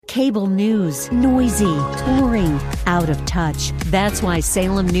Cable news, noisy, boring, out of touch. That's why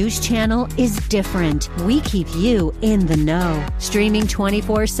Salem News Channel is different. We keep you in the know. Streaming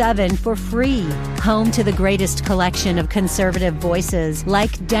 24/7 for free. Home to the greatest collection of conservative voices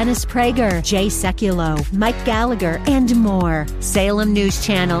like Dennis Prager, Jay Sekulow, Mike Gallagher, and more. Salem News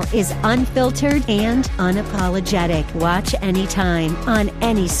Channel is unfiltered and unapologetic. Watch anytime, on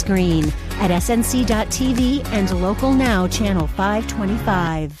any screen, at snc.tv and Local Now Channel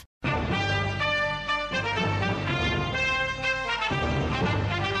 525.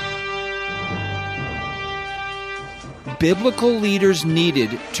 Biblical leaders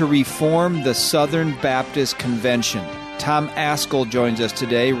needed to reform the Southern Baptist Convention. Tom Ascol joins us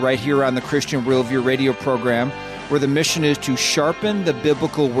today right here on the Christian Worldview radio program, where the mission is to sharpen the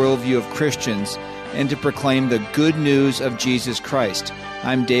biblical worldview of Christians and to proclaim the good news of Jesus Christ.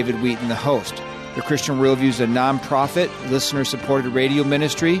 I'm David Wheaton, the host. The Christian Worldview is a nonprofit, listener-supported radio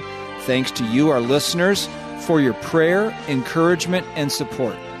ministry. Thanks to you, our listeners, for your prayer, encouragement, and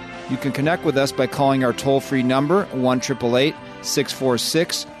support. You can connect with us by calling our toll-free number,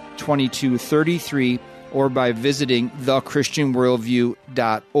 1-888-646-2233, or by visiting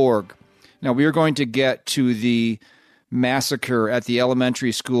thechristianworldview.org. Now, we are going to get to the massacre at the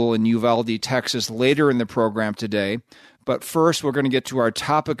elementary school in Uvalde, Texas, later in the program today. But first, we're going to get to our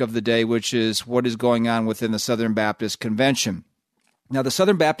topic of the day, which is what is going on within the Southern Baptist Convention. Now, the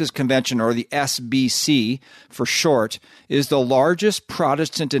Southern Baptist Convention, or the SBC for short, is the largest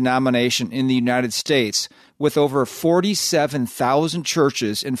Protestant denomination in the United States, with over 47,000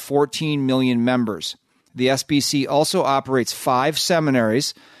 churches and 14 million members. The SBC also operates 5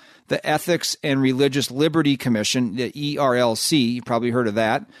 seminaries: the Ethics and Religious Liberty Commission, the ERLC, you probably heard of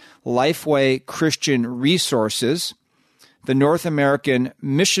that, Lifeway Christian Resources, the North American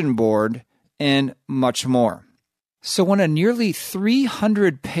Mission Board, and much more. So when a nearly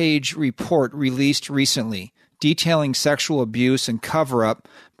 300-page report released recently detailing sexual abuse and cover-up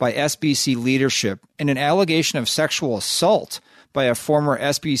by SBC leadership and an allegation of sexual assault by a former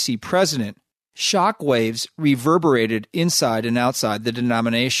SBC president, shockwaves reverberated inside and outside the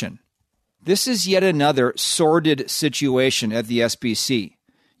denomination. This is yet another sordid situation at the SBC.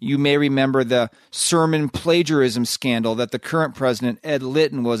 You may remember the sermon plagiarism scandal that the current president, Ed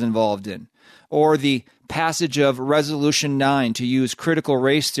Litton, was involved in, or the passage of Resolution 9 to use critical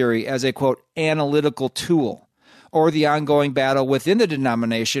race theory as a, quote, analytical tool, or the ongoing battle within the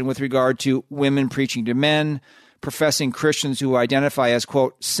denomination with regard to women preaching to men, professing Christians who identify as,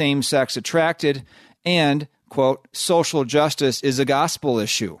 quote, same-sex attracted, and, quote, social justice is a gospel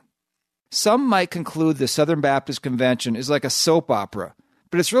issue. Some might conclude the Southern Baptist Convention is like a soap opera,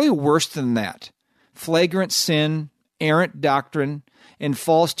 but it's really worse than that. Flagrant sin, errant doctrine, and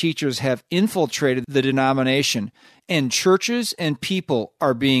false teachers have infiltrated the denomination, and churches and people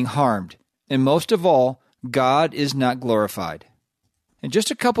are being harmed. And most of all, God is not glorified. In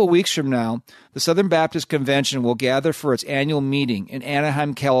just a couple weeks from now, the Southern Baptist Convention will gather for its annual meeting in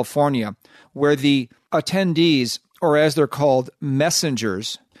Anaheim, California, where the attendees, or as they're called,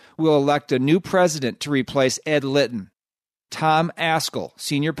 messengers, will elect a new president to replace Ed Litton. Tom Ascol,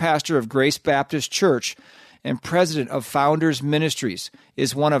 senior pastor of Grace Baptist Church and president of Founders Ministries,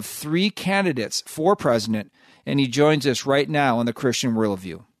 is one of 3 candidates for president, and he joins us right now on the Christian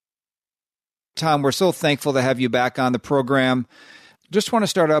Worldview. Tom, we're so thankful to have you back on the program. Just want to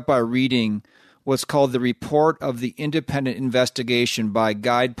start out by reading what's called the Report of the Independent Investigation by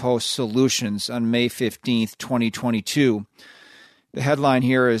Guidepost Solutions on May 15th, 2022. The headline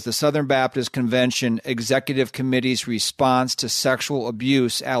here is the Southern Baptist Convention Executive Committee's Response to Sexual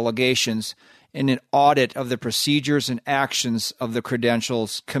Abuse Allegations in an Audit of the Procedures and Actions of the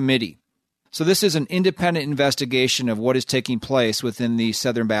Credentials Committee. So this is an independent investigation of what is taking place within the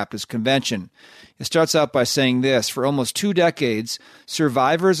Southern Baptist Convention. It starts out by saying this: for almost 2 decades,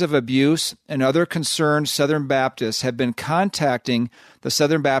 survivors of abuse and other concerned Southern Baptists have been contacting the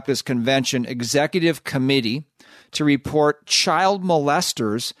Southern Baptist Convention Executive Committee to report child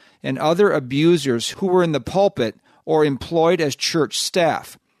molesters and other abusers who were in the pulpit or employed as church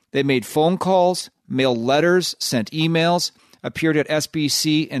staff. They made phone calls, mailed letters, sent emails, appeared at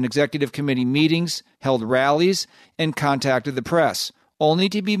SBC and executive committee meetings, held rallies, and contacted the press, only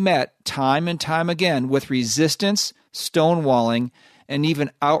to be met time and time again with resistance, stonewalling, and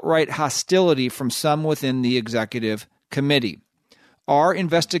even outright hostility from some within the executive committee. Our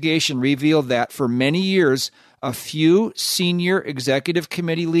investigation revealed that for many years, a few senior executive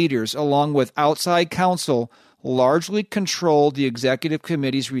committee leaders, along with outside counsel, largely controlled the executive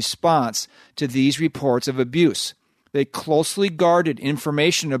committee's response to these reports of abuse. They closely guarded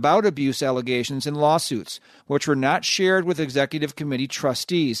information about abuse allegations and lawsuits, which were not shared with executive committee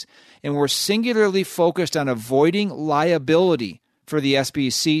trustees, and were singularly focused on avoiding liability for the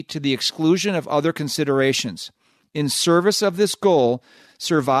SBC to the exclusion of other considerations. In service of this goal,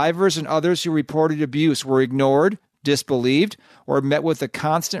 survivors and others who reported abuse were ignored, disbelieved, or met with the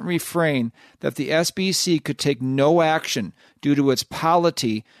constant refrain that the SBC could take no action due to its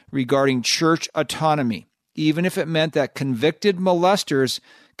polity regarding church autonomy, even if it meant that convicted molesters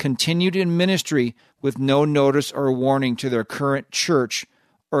continued in ministry with no notice or warning to their current church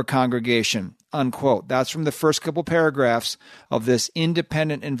or congregation, unquote. That's from the first couple paragraphs of this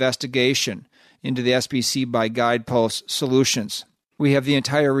independent investigation into the SBC by Guidepost Solutions. We have the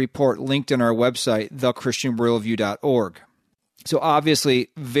entire report linked on our website, thechristianworldview.org. So obviously,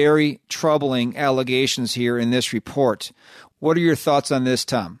 very troubling allegations here in this report. What are your thoughts on this,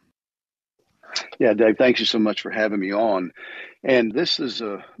 Tom? Yeah, Dave, thank you so much for having me on. And this is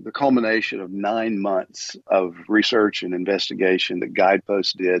the culmination of 9 months of research and investigation that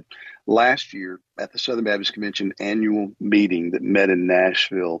Guidepost did last year at the Southern Baptist Convention annual meeting that met in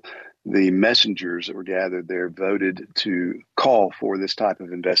Nashville. The messengers that were gathered there voted to call for this type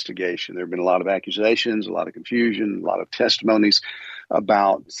of investigation. There have been a lot of accusations, a lot of confusion, a lot of testimonies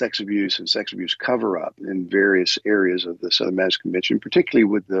about sex abuse and sex abuse cover-up in various areas of the Southern Baptist Convention, particularly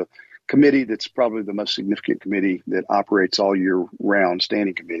with the committee that's probably the most significant committee that operates all year round,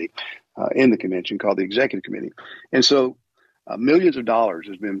 standing committee in the convention called the Executive Committee. And so millions of dollars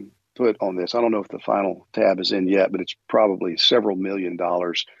has been put on this. I don't know if the final tab is in yet, but it's probably several $1 million.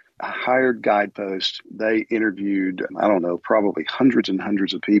 I hired Guidepost. They interviewed, probably hundreds and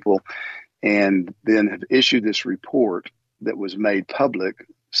hundreds of people, and then have issued this report that was made public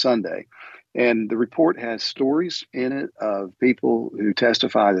Sunday. And the report has stories in it of people who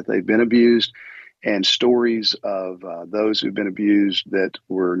testify that they've been abused, and stories of those who've been abused that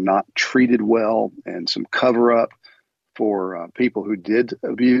were not treated well, and some cover-up for people who did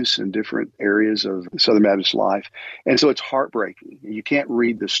abuse in different areas of Southern Baptist life. And so it's heartbreaking. You can't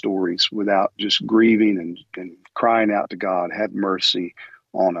read the stories without just grieving and crying out to God, have mercy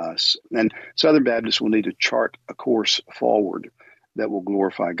on us. And Southern Baptists will need to chart a course forward that will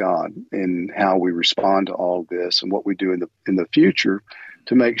glorify God in how we respond to all this and what we do in the future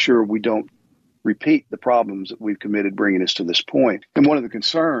to make sure we don't repeat the problems that we've committed bringing us to this point. And one of the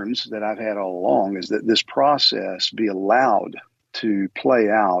concerns that I've had all along is that this process be allowed to play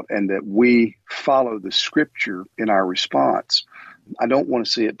out and that we follow the scripture in our response. I don't want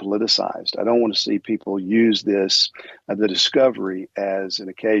to see it politicized. I don't want to see people use this, the discovery, as an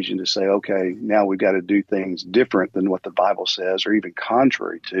occasion to say, okay, now we've got to do things different than what the Bible says or even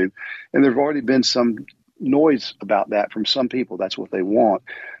contrary to. And there have already been some noise about that from some people. That's what they want.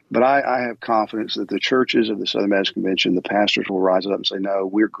 But I have confidence that the churches of the Southern Baptist Convention, the pastors will rise up and say, no,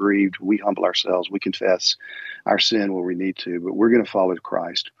 we're grieved. We humble ourselves. We confess our sin where we need to, but we're going to follow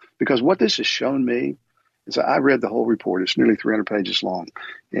Christ. Because what this has shown me is I read the whole report. It's nearly 300 pages long,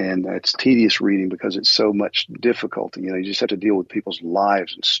 and it's tedious reading because it's so much difficulty. You just have to deal with people's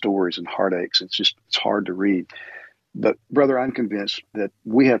lives and stories and heartaches. It's hard to read. But, brother, I'm convinced that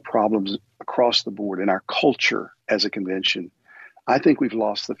we have problems across the board in our culture as a convention. I think we've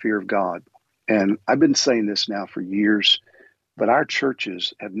lost the fear of God. And I've been saying this now for years, but our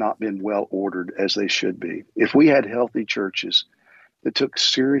churches have not been well ordered as they should be. If we had healthy churches that took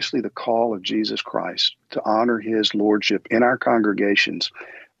seriously the call of Jesus Christ to honor his lordship in our congregations,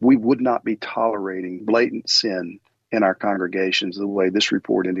 we would not be tolerating blatant sin in our congregations the way this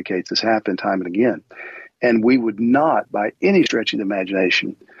report indicates has happened time and again. And we would not, by any stretch of the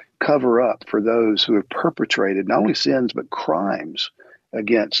imagination, cover up for those who have perpetrated not only sins, but crimes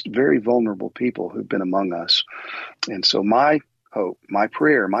against very vulnerable people who've been among us. And so my hope, my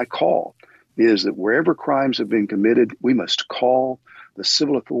prayer, my call is that wherever crimes have been committed, we must call the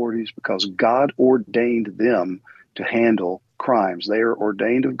civil authorities because God ordained them to handle crimes. They are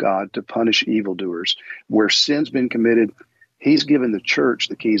ordained of God to punish evildoers. Where sin's been committed, he's given the church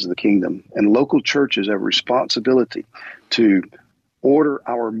the keys of the kingdom. And local churches have a responsibility to order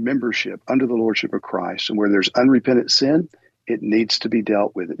our membership under the lordship of Christ. And where there's unrepentant sin, it needs to be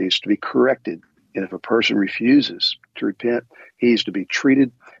dealt with. It needs to be corrected. And if a person refuses to repent, he's to be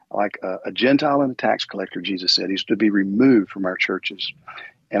treated like a Gentile and a tax collector, Jesus said. He's to be removed from our churches.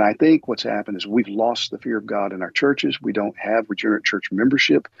 And I think what's happened is we've lost the fear of God in our churches. We don't have regenerate church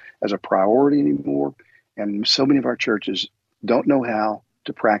membership as a priority anymore. And so many of our churches don't know how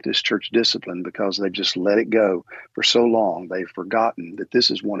to practice church discipline because they've just let it go for so long. They've forgotten that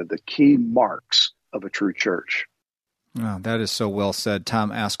this is one of the key marks of a true church. Oh, that is so well said.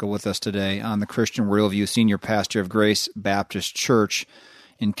 Tom Askell with us today on the Christian Worldview, Senior Pastor of Grace Baptist Church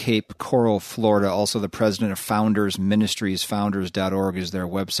in Cape Coral, Florida. Also the president of Founders Ministries. Founders.org is their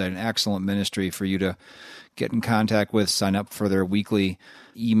website. An excellent ministry for you to get in contact with, sign up for their weekly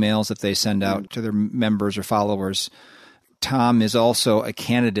emails that they send out to their members or followers. Tom is also a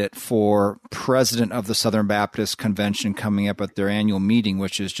candidate for president of the Southern Baptist Convention coming up at their annual meeting,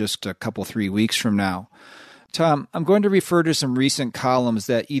 which is just a couple, 3 weeks from now. Tom, I'm going to refer to some recent columns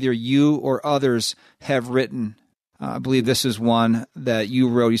that either you or others have written. I believe this is one that you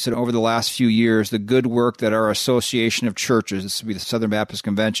wrote. You said, over the last few years, the good work that our Association of Churches, this would be the Southern Baptist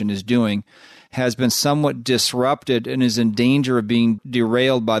Convention, is doing has been somewhat disrupted and is in danger of being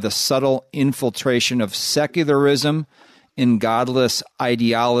derailed by the subtle infiltration of secularism and godless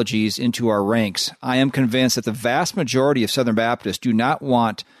ideologies into our ranks. I am convinced that the vast majority of Southern Baptists do not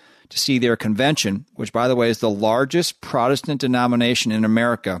want to see their convention, which, by the way, is the largest Protestant denomination in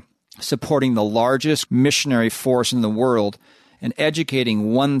America, supporting the largest missionary force in the world and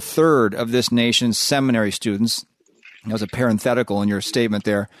educating 1/3 of this nation's seminary students. That was a parenthetical in your statement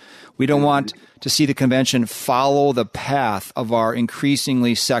there. We don't want to see the convention follow the path of our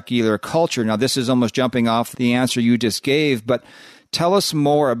increasingly secular culture. Now, this is almost jumping off the answer you just gave, but tell us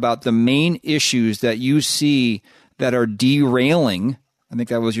more about the main issues that you see that are derailing, I think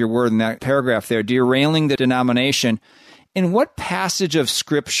that was your word in that paragraph there, derailing the denomination. And what passage of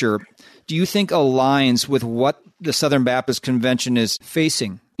Scripture do you think aligns with what the Southern Baptist Convention is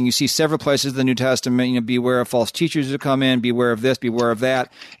facing? You see several places in the New Testament, beware of false teachers who come in, beware of this, beware of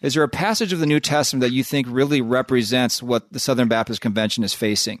that. Is there a passage of the New Testament that you think really represents what the Southern Baptist Convention is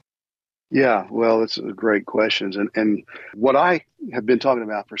facing? Yeah, well, it's a great questions. And what I have been talking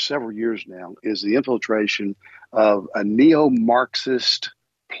about for several years now is the infiltration of a neo-Marxist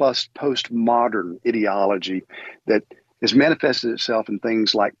plus postmodern ideology that has manifested itself in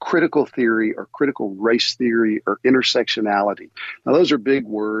things like critical theory or critical race theory or intersectionality. Now, those are big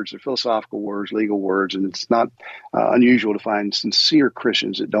words, they're philosophical words, legal words, and it's not unusual to find sincere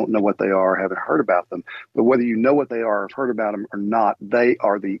Christians that don't know what they are, haven't heard about them. But whether you know what they are, have heard about them or not, they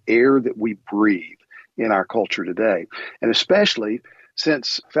are the air that we breathe in our culture today. And especially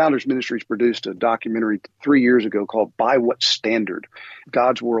since Founders Ministries produced a documentary 3 years ago called By What Standard?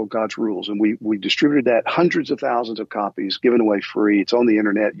 God's World, God's Rules. And we distributed that, hundreds of thousands of copies, given away free. It's on the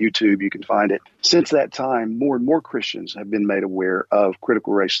internet, YouTube, you can find it. Since that time, more and more Christians have been made aware of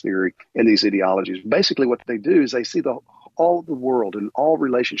critical race theory and these ideologies. Basically, what they do is they see all the world and all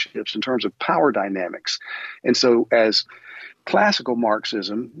relationships in terms of power dynamics. And so as classical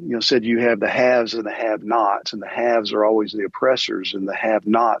Marxism, said you have the haves and the have-nots, and the haves are always the oppressors and the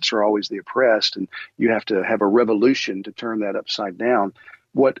have-nots are always the oppressed, and you have to have a revolution to turn that upside down.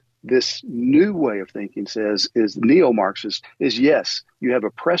 What this new way of thinking says is neo-Marxist is, yes, you have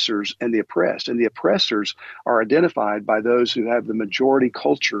oppressors and the oppressors are identified by those who have the majority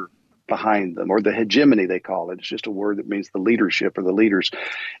culture behind them, or the hegemony, they call it. It's just a word that means the leadership or the leaders.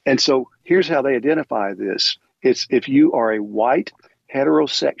 And so here's how they identify this. It's if you are a white,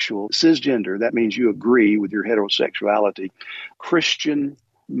 heterosexual, cisgender, that means you agree with your heterosexuality, Christian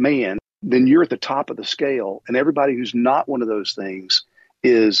man, then you're at the top of the scale. And everybody who's not one of those things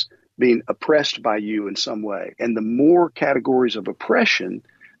is being oppressed by you in some way. And the more categories of oppression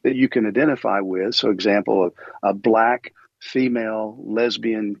that you can identify with, so example, a black, female,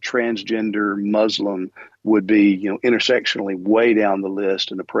 lesbian, transgender, Muslim would be, intersectionally way down the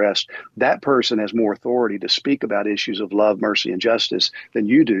list and oppressed. That person has more authority to speak about issues of love, mercy, and justice than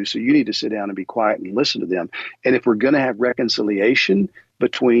you do. So you need to sit down and be quiet and listen to them. And if we're going to have reconciliation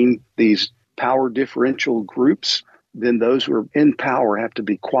between these power differential groups, then those who are in power have to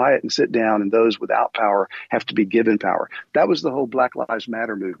be quiet and sit down, and those without power have to be given power. That was the whole Black Lives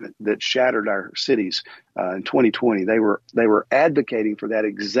Matter movement that shattered our cities in 2020. They were advocating for that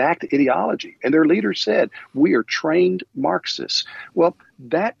exact ideology, and their leaders said, we are trained Marxists. Well,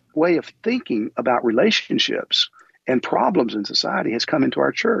 that way of thinking about relationships and problems in society has come into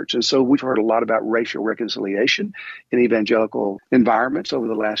our church. And so we've heard a lot about racial reconciliation in evangelical environments over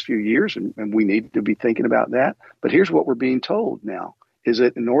the last few years, and we need to be thinking about that. But here's what we're being told now, is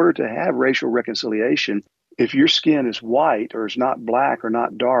that in order to have racial reconciliation, if your skin is white or is not black or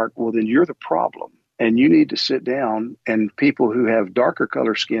not dark, well, then you're the problem. And you need to sit down, and people who have darker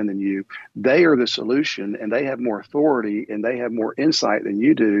color skin than you, they are the solution, and they have more authority, and they have more insight than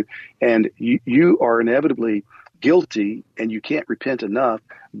you do. And you are inevitably guilty, and you can't repent enough.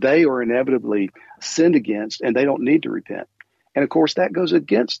 They are inevitably sinned against, and they don't need to repent. And of course, that goes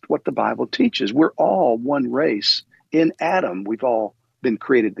against what the Bible teaches. We're all one race. In Adam, we've all been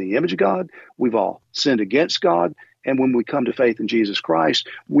created in the image of God. We've all sinned against God, And when we come to faith in Jesus Christ,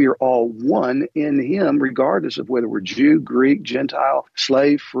 we are all one in him, regardless of whether we're Jew, Greek, Gentile,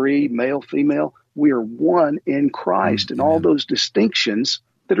 slave, free, male, female. We are one in Christ. And all those distinctions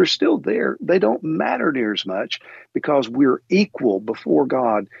that are still there, they don't matter near as much because we're equal before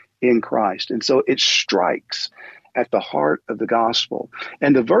God in Christ. And so it strikes at the heart of the gospel.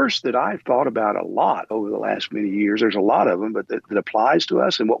 And the verse that I've thought about a lot over the last many years, there's a lot of them, but that applies to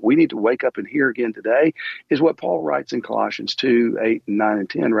us and what we need to wake up and hear again today is what Paul writes in Colossians 2, 8, 9, and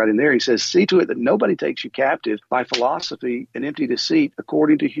 10. Right in there, he says, see to it that nobody takes you captive by philosophy and empty deceit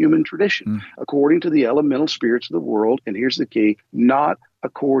according to human tradition, according to the elemental spirits of the world, and here's the key, not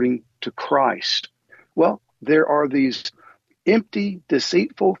according to Christ. Well, there are these empty,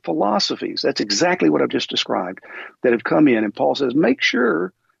 deceitful philosophies. That's exactly what I've just described that have come in. And Paul says, make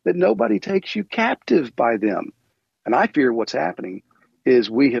sure that nobody takes you captive by them. And I fear what's happening is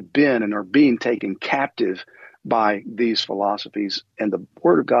we have been and are being taken captive by these philosophies. And the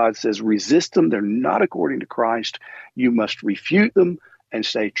Word of God says, resist them. They're not according to Christ. You must refute them and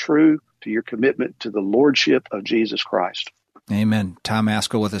stay true to your commitment to the Lordship of Jesus Christ. Amen. Tom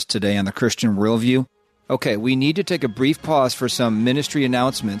Ascol with us today on the Christian Worldview. Okay, we need to take a brief pause for some ministry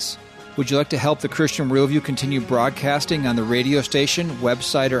announcements. Would you like to help the Christian Worldview continue broadcasting on the radio station,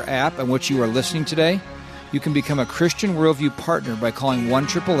 website, or app on which you are listening today? You can become a Christian Worldview partner by calling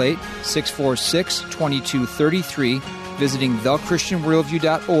 1-888-646-2233, visiting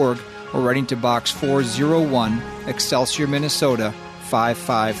thechristianworldview.org, or writing to Box 401, Excelsior, Minnesota,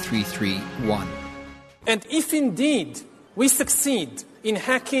 55331. And if indeed we succeed in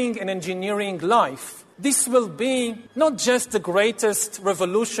hacking and engineering life, this will be not just the greatest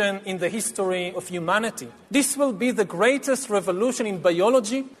revolution in the history of humanity. This will be the greatest revolution in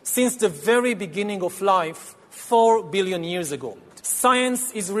biology since the very beginning of life 4 billion years ago.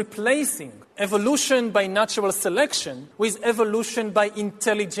 Science is replacing evolution by natural selection with evolution by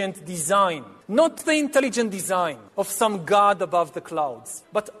intelligent design. Not the intelligent design of some god above the clouds,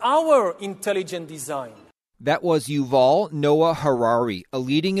 but our intelligent design. That was Yuval Noah Harari, a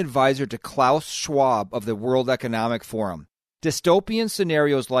leading advisor to Klaus Schwab of the World Economic Forum. Dystopian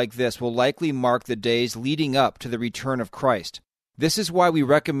scenarios like this will likely mark the days leading up to the return of Christ. This is why we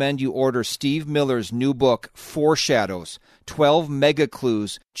recommend you order Steve Miller's new book, Foreshadows, 12 Mega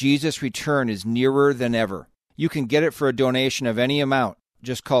Clues Jesus' Return is Nearer Than Ever. You can get it for a donation of any amount.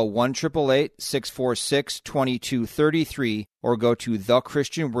 Just call 1-888-646-2233 or go to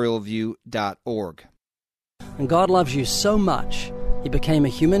thechristianworldview.org. And God loves you so much, He became a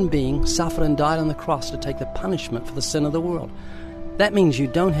human being, suffered and died on the cross to take the punishment for the sin of the world. That means you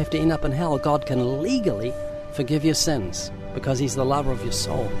don't have to end up in hell. God can legally forgive your sins because He's the lover of your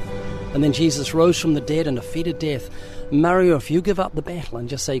soul. And then Jesus rose from the dead and defeated death. Mario, if you give up the battle and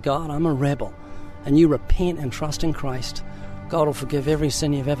just say, God, I'm a rebel, and you repent and trust in Christ, God will forgive every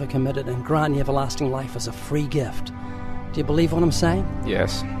sin you've ever committed and grant you everlasting life as a free gift. Do you believe what I'm saying?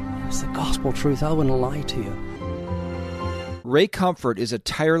 Yes. It's the gospel truth. I wouldn't lie to you. Ray Comfort is a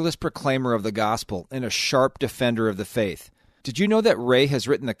tireless proclaimer of the gospel and a sharp defender of the faith. Did you know that Ray has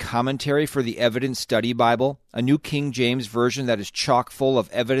written the commentary for the Evidence Study Bible, a New King James Version that is chock full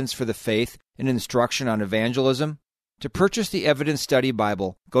of evidence for the faith and instruction on evangelism? To purchase the Evidence Study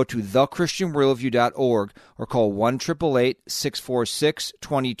Bible, go to thechristianworldview.org or call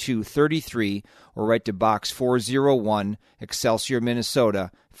 1-888-646-2233 or write to Box 401, Excelsior, Minnesota,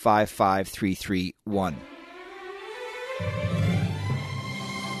 55331.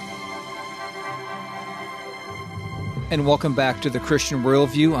 And welcome back to the Christian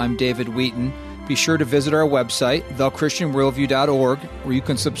Worldview. I'm David Wheaton. Be sure to visit our website, thechristianworldview.org, where you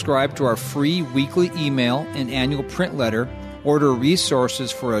can subscribe to our free weekly email and annual print letter, order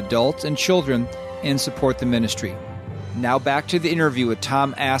resources for adults and children, and support the ministry. Now back to the interview with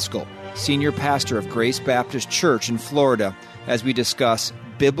Tom Ascol, Senior Pastor of Grace Baptist Church in Florida, as we discuss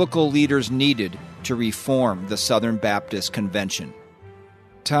biblical leaders needed to reform the Southern Baptist Convention.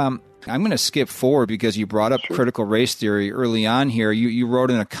 Tom, I'm going to skip forward because you brought up critical race theory early on here. You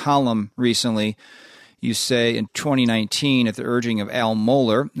wrote in a column recently, you say in 2019, at the urging of Al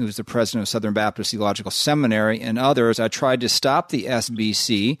Mohler, who was the president of Southern Baptist Theological Seminary, and others, I tried to stop the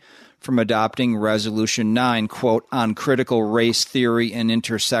SBC from adopting Resolution 9, quote, on critical race theory and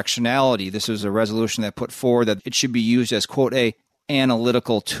intersectionality. This was a resolution that put forward that it should be used as, quote, a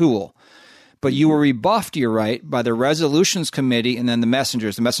analytical tool. But you were rebuffed, you're right, by the Resolutions Committee and then the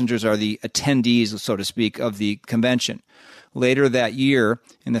messengers. The messengers are the attendees, so to speak, of the convention. Later that year,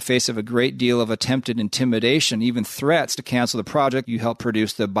 in the face of a great deal of attempted intimidation, even threats to cancel the project, you helped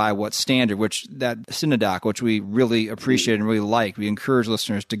produce the By What Standard, which that synodoc, which we really appreciate and really like. We encourage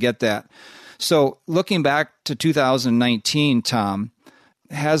listeners to get that. So looking back to 2019, Tom,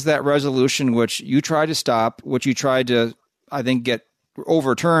 has that resolution, which you tried to stop, which you tried to, I think, get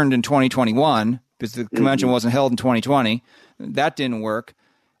overturned in 2021, because the convention wasn't held in 2020, that didn't work.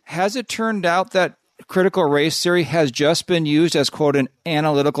 Has it turned out that critical race theory has just been used as, quote, an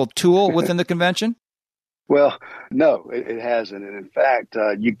analytical tool within the convention? Well, no, it hasn't. And in fact,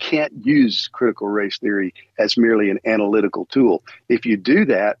 you can't use critical race theory as merely an analytical tool. If you do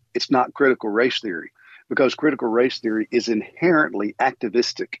that, it's not critical race theory, because critical race theory is inherently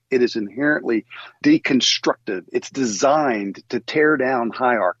activistic. It is inherently deconstructive. It's designed to tear down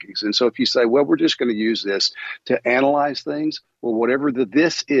hierarchies. And so if you say, well, we're just going to use this to analyze things, well, whatever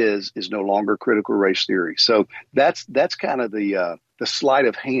this is no longer critical race theory. So that's kind of the sleight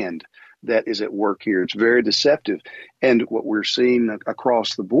of hand that is at work here. It's very deceptive. And what we're seeing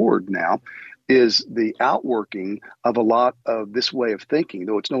across the board now is the outworking of a lot of this way of thinking,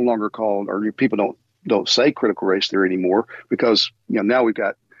 though it's no longer called, or people don't say critical race theory anymore, because now we've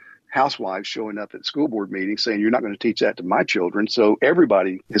got housewives showing up at school board meetings saying, you're not going to teach that to my children. So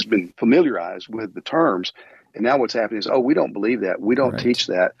everybody has been familiarized with the terms. And now what's happening is, we don't believe that. We don't teach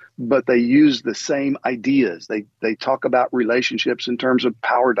that. But they use the same ideas. They talk about relationships in terms of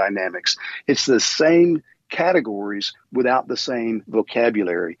power dynamics. It's the same categories without the same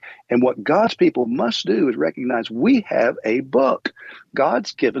vocabulary. And what God's people must do is recognize we have a book.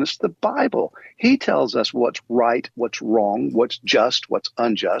 God's given us the Bible. He tells us what's right, what's wrong, what's just, what's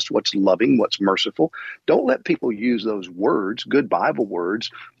unjust, what's loving, what's merciful. Don't let people use those words, good Bible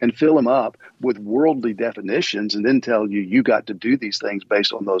words, and fill them up with worldly definitions and then tell you got to do these things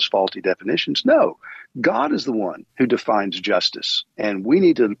based on those faulty definitions. No, God is the one who defines justice, and we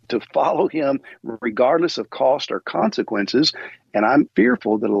need to follow him regardless of cost or consequences. And I'm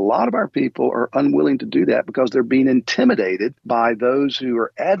fearful that a lot of our people are unwilling to do that because they're being intimidated by those who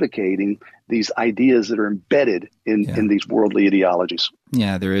are advocating these ideas that are embedded in these worldly ideologies.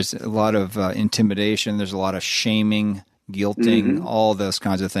 Yeah, there is a lot of intimidation. There's a lot of shaming, guilting, all those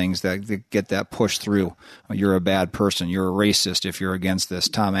kinds of things that get that pushed through. You're a bad person. You're a racist if you're against this.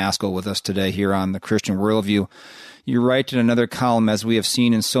 Tom Ascol with us today here on the Christian Worldview. You write in another column, as we have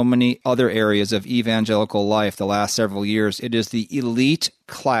seen in so many other areas of evangelical life the last several years, it is the elite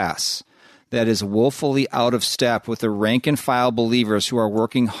class that is woefully out of step with the rank-and-file believers who are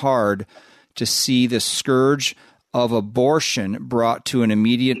working hard to see the scourge of abortion brought to an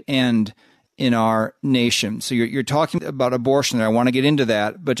immediate end in our nation. So you're talking about abortion there. I want to get into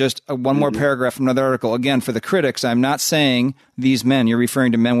that, but just one more paragraph from another article. Again, for the critics, I'm not saying these men, you're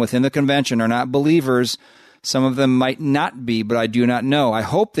referring to men within the convention, are not believers. Some of them might not be, but I do not know. I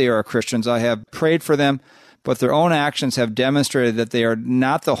hope they are Christians. I have prayed for them, but their own actions have demonstrated that they are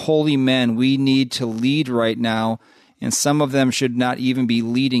not the holy men we need to lead right now, and some of them should not even be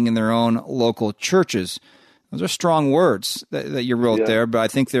leading in their own local churches. Those are strong words that you wrote there, but I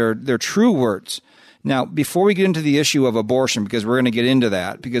think they're true words. Now, before we get into the issue of abortion, because we're going to get into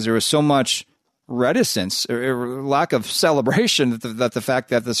that, because there was so much reticence or lack of celebration that the fact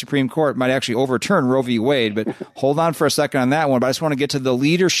that the Supreme Court might actually overturn Roe v. Wade. But hold on for a second on that one. But I just want to get to the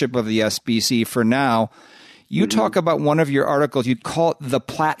leadership of the SBC for now. You talk about one of your articles, you call it the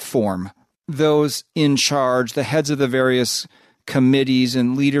platform, those in charge, the heads of the various committees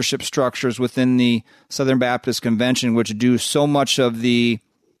and leadership structures within the Southern Baptist Convention, which do so much of the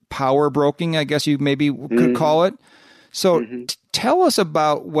power broking, I guess you maybe could call it. So tell us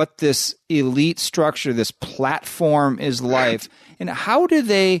about what this elite structure, this platform is like, and how do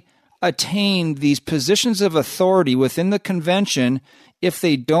they attain these positions of authority within the convention if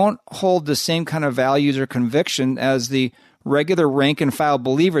they don't hold the same kind of values or conviction as the regular rank-and-file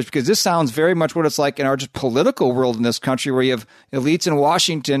believers? Because this sounds very much what it's like in our just political world in this country, where you have elites in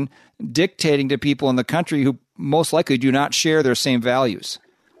Washington dictating to people in the country who most likely do not share their same values.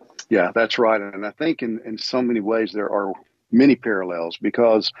 Yeah, that's right. And I think in so many ways there are many parallels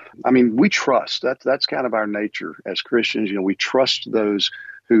because, we trust. That's kind of our nature as Christians. We trust those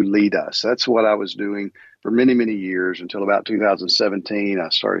who lead us. That's what I was doing for many, many years until about 2017. I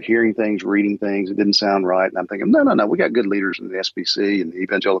started hearing things, reading things. It didn't sound right. And I'm thinking, no, we got good leaders in the SBC and the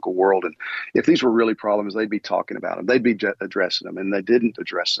evangelical world. And if these were really problems, they'd be talking about them. They'd be addressing them. And they didn't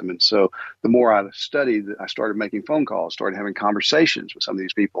address them. And so the more I studied, I started making phone calls, started having conversations with some of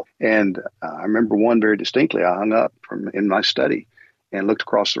these people. And I remember one very distinctly. I hung up in my study and looked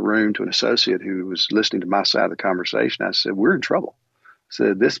across the room to an associate who was listening to my side of the conversation. I said, we're in trouble. I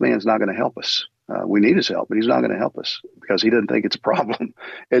said, this man's not going to help us. We need his help, but he's not going to help us because he doesn't think it's a problem.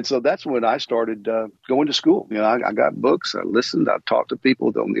 And so that's when I started going to school. I got books, I listened, I talked to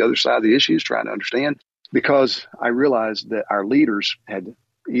people on the other side of the issues trying to understand, because I realized that our leaders had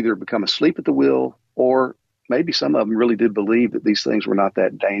either become asleep at the wheel, or maybe some of them really did believe that these things were not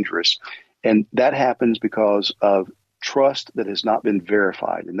that dangerous. And that happens because of trust that has not been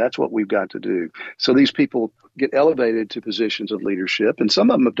verified. And that's what we've got to do. So these people get elevated to positions of leadership, and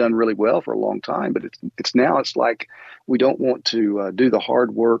some of them have done really well for a long time, but it's like we don't want to do the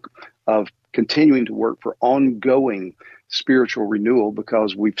hard work of continuing to work for ongoing spiritual renewal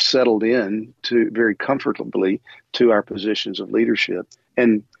because we've settled in to very comfortably to our positions of leadership.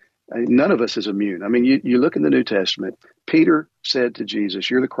 And none of us is immune. I mean, you look in the New Testament, Peter said to Jesus,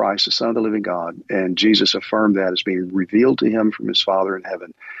 "You're the Christ, the Son of the living God." And Jesus affirmed that as being revealed to him from his Father in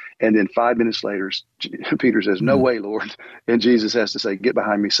heaven. And then 5 minutes later, Peter says, "No way, Lord." And Jesus has to say, "Get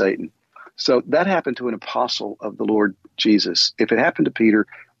behind me, Satan." So that happened to an apostle of the Lord Jesus. If it happened to Peter,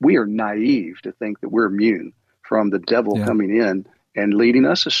 we are naive to think that we're immune from the devil coming in and leading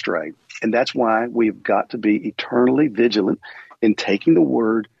us astray. And that's why we've got to be eternally vigilant in taking the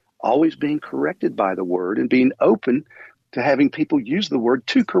word, always being corrected by the word, and being open to having people use the word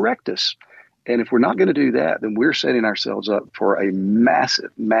to correct us. And if we're not going to do that, then we're setting ourselves up for a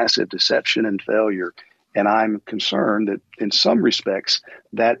massive, massive deception and failure. And I'm concerned that in some respects,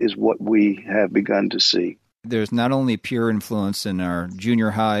 that is what we have begun to see. There's not only pure influence in our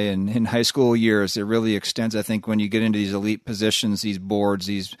junior high and in high school years, it really extends, I think, when you get into these elite positions, these boards,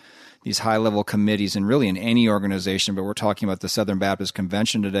 these high-level committees, and really in any organization, but we're talking about the Southern Baptist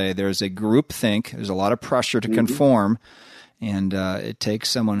Convention today, there's a groupthink, there's a lot of pressure to conform, and it takes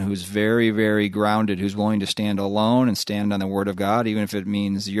someone who's very, very grounded, who's willing to stand alone and stand on the Word of God, even if it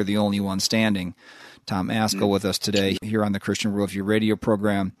means you're the only one standing. Tom Askell with us today here on the Christian Worldview radio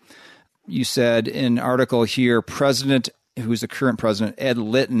program. You said in an article here, who's the current president, Ed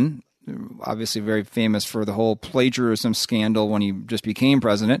Litton, obviously very famous for the whole plagiarism scandal when he just became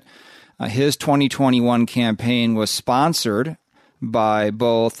president, his 2021 campaign was sponsored by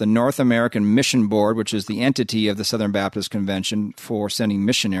both the North American Mission Board, which is the entity of the Southern Baptist Convention for sending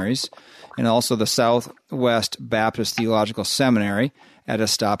missionaries, and also the Southwest Baptist Theological Seminary at a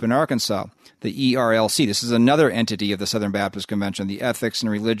stop in Arkansas. The ERLC, this is another entity of the Southern Baptist Convention, the Ethics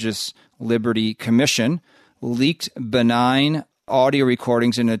and Religious Liberty Commission, leaked benign audio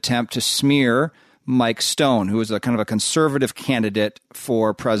recordings in an attempt to smear Mike Stone, who was a kind of a conservative candidate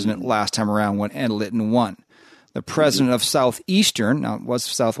for president last time around when Ed Litton won. The president of Southeastern, now it was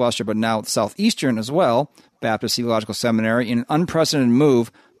Southwestern, but now Southeastern as well, Baptist Theological Seminary, in an unprecedented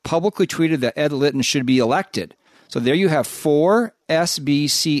move, publicly tweeted that Ed Litton should be elected. So there you have 4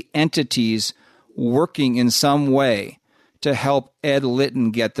 SBC entities working in some way to help Ed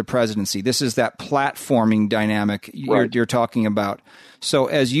Litton get the presidency. This is that platforming dynamic you're talking about. So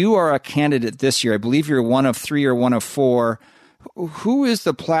as you are a candidate this year, I believe you're one of 3 or one of 4, who is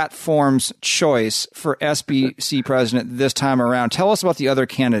the platform's choice for SBC president this time around? Tell us about the other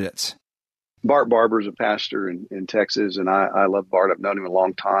candidates. Bart Barber's a pastor in Texas, and I love Bart. I've known him a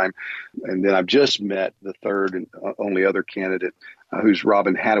long time. And then I've just met the third and only other candidate, who's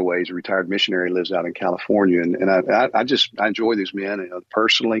Robin Hadaway. He's a retired missionary, lives out in California. And I enjoy these men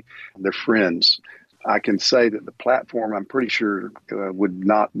personally. They're friends. I can say that the platform, I'm pretty sure, would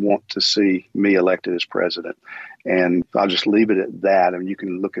not want to see me elected as president. And I'll just leave it at that. I mean, you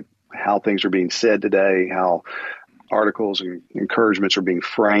can look at how things are being said today, how articles and encouragements are being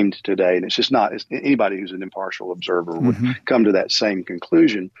framed today. And it's just not, anybody who's an impartial observer would come to that same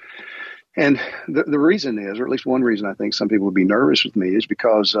conclusion. And the reason is, or at least one reason I think some people would be nervous with me, is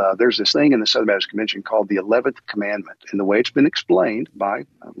because there's this thing in the Southern Baptist Convention called the 11th Commandment. And the way it's been explained by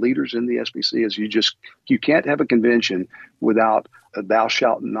leaders in the SBC is you can't have a convention without thou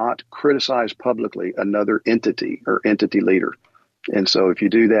shalt not criticize publicly another entity or entity leader. And so if you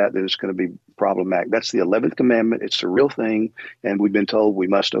do that, then it's going to be problematic. That's the 11th commandment. It's a real thing, and we've been told we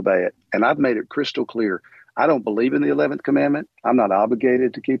must obey it. And I've made it crystal clear. I don't believe in the 11th commandment. I'm not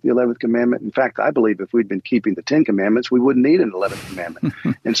obligated to keep the 11th commandment. In fact, I believe if we'd been keeping the 10 commandments, we wouldn't need an 11th commandment.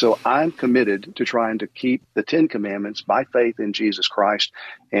 And so I'm committed to trying to keep the 10 commandments by faith in Jesus Christ.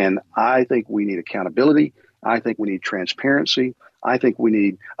 And I think we need accountability. I think we need transparency. I think we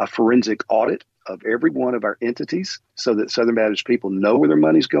need a forensic audit of every one of our entities so that Southern Baptist people know where their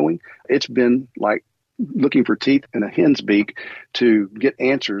money's going. It's been like looking for teeth in a hen's beak to get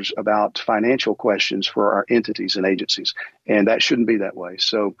answers about financial questions for our entities and agencies. And that shouldn't be that way.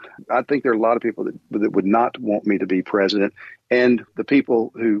 So I think there are a lot of people that would not want me to be president. And the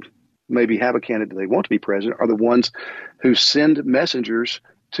people who maybe have a candidate they want to be president are the ones who send messengers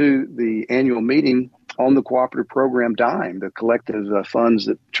to the annual meeting on the cooperative program dime, the collective funds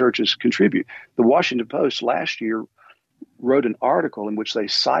that churches contribute. The Washington Post last year wrote an article in which they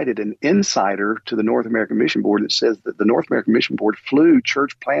cited an insider to the North American Mission Board that says that the North American Mission Board flew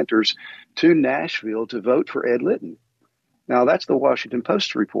church planters to Nashville to vote for Ed Litton. Now, that's the Washington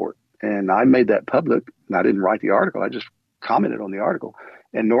Post report, and I made that public, and I didn't write the article. I just commented on the article.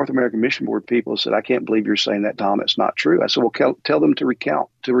 And North American Mission Board people said, "I can't believe you're saying that, Tom. It's not true." I said, "Well, tell them to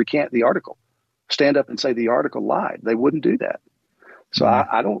recant the article. Stand up and say the article lied." They wouldn't do that. So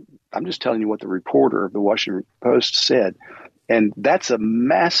I'm just telling you what the reporter of the Washington Post said. And that's a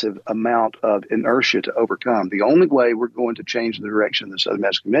massive amount of inertia to overcome. The only way we're going to change the direction of the Southern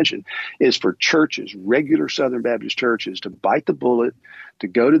Baptist Convention is for churches, regular Southern Baptist churches, to bite the bullet, to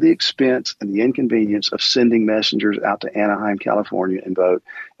go to the expense and the inconvenience of sending messengers out to Anaheim, California, and vote.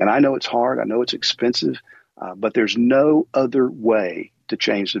 And I know it's hard. I know it's expensive, but there's no other way to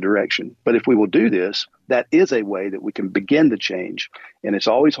change the direction. But if we will do this, that is a way that we can begin to change. And it's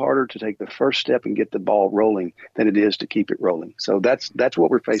always harder to take the first step and get the ball rolling than it is to keep it rolling. So that's what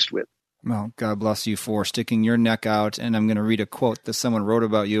we're faced with. Well, God bless you for sticking your neck out. And I'm going to read a quote that someone wrote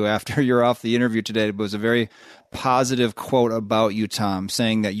about you after you're off the interview today. It was a very positive quote about you, Tom,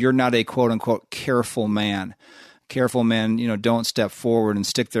 saying that you're not a quote-unquote careful man. Careful men, don't step forward and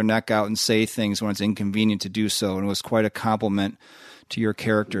stick their neck out and say things when it's inconvenient to do so. And it was quite a compliment to your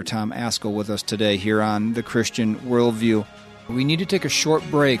character. Tom Ascol with us today here on The Christian Worldview. We need to take a short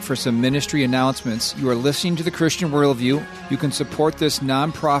break for some ministry announcements. You are listening to The Christian Worldview. You can support this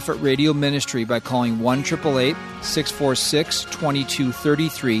nonprofit radio ministry by calling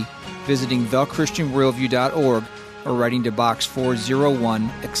 1-888-646-2233, visiting thechristianworldview.org, or writing to Box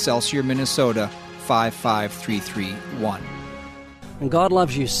 401, Excelsior, Minnesota, 55331. And God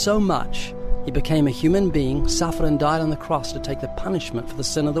loves you so much, He became a human being, suffered and died on the cross to take the punishment for the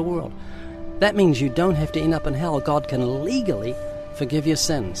sin of the world. That means you don't have to end up in hell. God can legally forgive your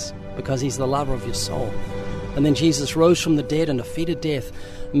sins because He's the lover of your soul. And then Jesus rose from the dead and defeated death.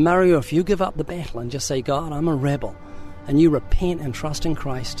 Mario, if you give up the battle and just say, "God, I'm a rebel," and you repent and trust in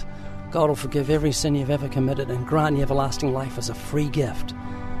Christ, God will forgive every sin you've ever committed and grant you everlasting life as a free gift.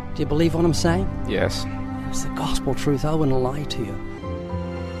 Do you believe what I'm saying? Yes. It's the gospel truth. I wouldn't lie to you.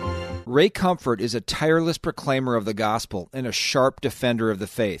 Ray Comfort is a tireless proclaimer of the gospel and a sharp defender of the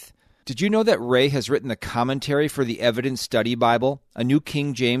faith. Did you know that Ray has written the commentary for the Evidence Study Bible, a New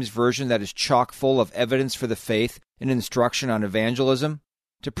King James Version that is chock full of evidence for the faith and instruction on evangelism?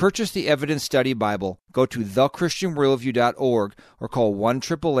 To purchase the Evidence Study Bible, go to thechristianworldview.org or call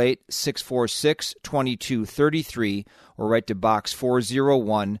 1-888-646-2233 or write to Box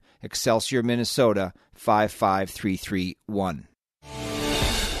 401, Excelsior, Minnesota, 55331.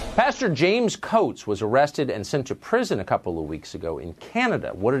 Pastor James Coates was arrested and sent to prison a couple of weeks ago in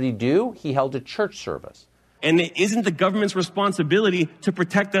Canada. What did he do? He held a church service. And it isn't the government's responsibility to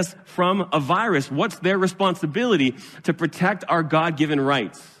protect us from a virus. What's their responsibility? To protect our God-given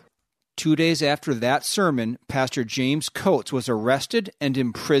rights. 2 days after that sermon, Pastor James Coates was arrested and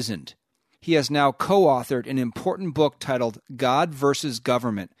imprisoned. He has now co-authored an important book titled God versus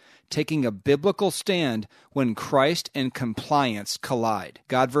Government, taking a biblical stand when Christ and compliance collide.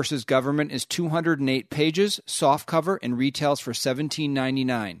 God versus Government is 208 pages, softcover, and retails for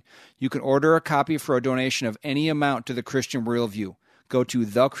 $17.99. You can order a copy for a donation of any amount to The Christian Worldview. Go to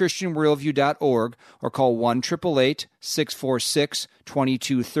thechristianworldview.org or call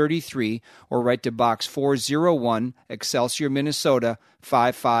 1-888-646-2233 or write to Box 401, Excelsior, Minnesota,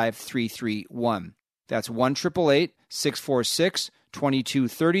 55331. That's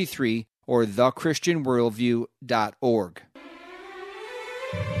 1-888-646-2233 or thechristianworldview.org.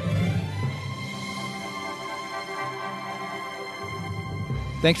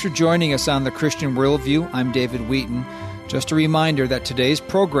 Thanks for joining us on The Christian Worldview. I'm David Wheaton. Just a reminder that today's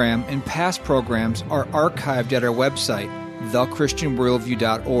program and past programs are archived at our website,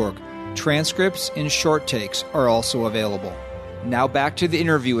 thechristianworldview.org. Transcripts and short takes are also available. Now back to the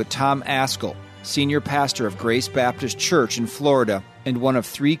interview with Tom Ascol, senior pastor of Grace Baptist Church in Florida and one of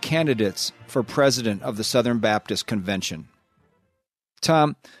 3 candidates for president of the Southern Baptist Convention.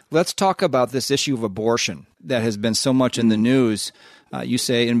 Tom, let's talk about this issue of abortion that has been so much in the news. You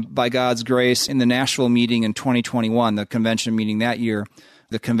say, and by God's grace, in the Nashville meeting in 2021, the convention meeting that year,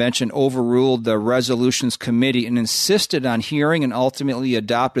 the convention overruled the resolutions committee and insisted on hearing and ultimately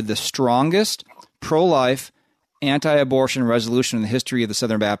adopted the strongest pro-life, anti-abortion resolution in the history of the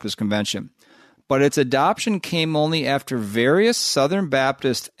Southern Baptist Convention. But its adoption came only after various Southern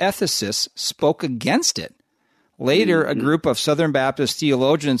Baptist ethicists spoke against it. Later, a group of Southern Baptist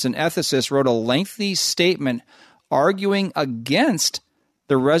theologians and ethicists wrote a lengthy statement arguing against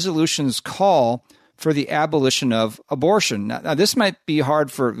the resolution's call for the abolition of abortion. Now this might be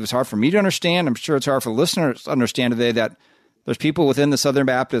hard for me to understand. I'm sure it's hard for listeners to understand today that there's people within the Southern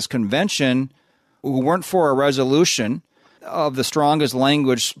Baptist Convention who weren't for a resolution of the strongest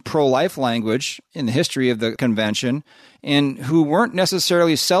language, pro-life language in the history of the convention, and who weren't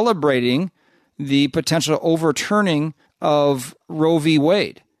necessarily celebrating the potential overturning of Roe v.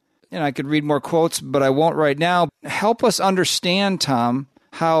 Wade. And I could read more quotes, but I won't right now. Help us understand, Tom,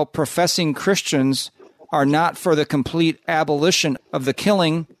 how professing Christians are not for the complete abolition of the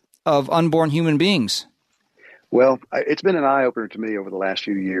killing of unborn human beings. Well, it's been an eye-opener to me over the last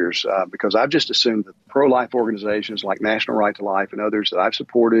few years because I've just assumed that pro-life organizations like National Right to Life and others that I've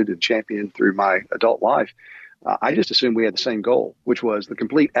supported and championed through my adult life, I just assumed we had the same goal, which was the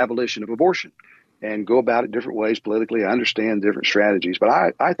complete abolition of abortion, and go about it different ways politically. I understand different strategies,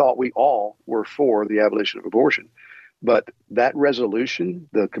 but I thought we all were for the abolition of abortion. But that resolution,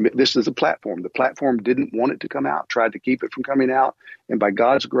 this is a platform. The platform didn't want it to come out, tried to keep it from coming out. And by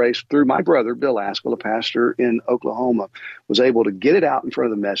God's grace, through my brother, Bill Askell, a pastor in Oklahoma, was able to get it out in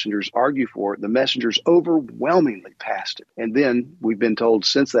front of the messengers, argue for it. The messengers overwhelmingly passed it. And then we've been told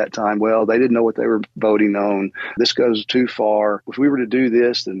since that time, well, they didn't know what they were voting on. This goes too far. If we were to do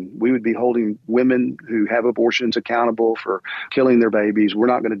this, then we would be holding women who have abortions accountable for killing their babies. We're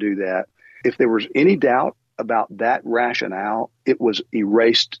not going to do that. If there was any doubt about that rationale, it was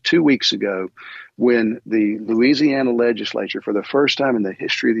erased 2 weeks ago when the Louisiana legislature, for the first time in the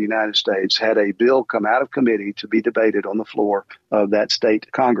history of the United States, had a bill come out of committee to be debated on the floor of that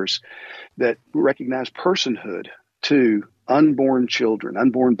state Congress that recognized personhood to unborn children,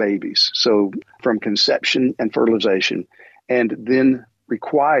 unborn babies, so from conception and fertilization, and then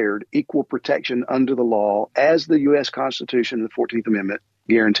required equal protection under the law as the U.S. Constitution, the 14th Amendment,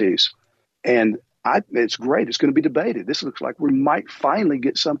 guarantees. And it's great. It's going to be debated. This looks like we might finally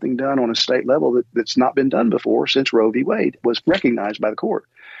get something done on a state level that's not been done before since Roe v. Wade was recognized by the court.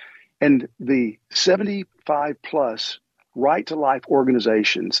 And the 75-plus right-to-life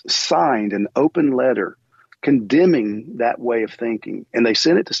organizations signed an open letter condemning that way of thinking. And they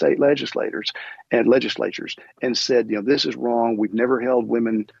sent it to state legislators and legislatures and said, this is wrong. We've never held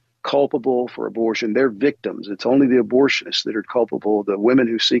women culpable for abortion. They're victims. It's only the abortionists that are culpable. The women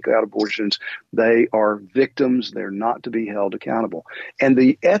who seek out abortions, they are victims. They're not to be held accountable. And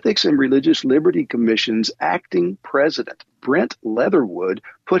the Ethics and Religious Liberty Commission's acting president, Brent Leatherwood,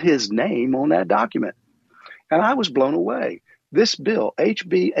 put his name on that document. And I was blown away. This bill,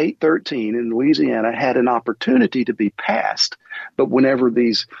 HB 813 in Louisiana, had an opportunity to be passed, but whenever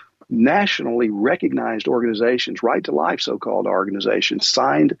these nationally recognized organizations, Right to Life so-called organizations,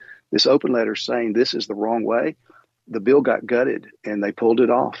 signed this open letter saying this is the wrong way, the bill got gutted and they pulled it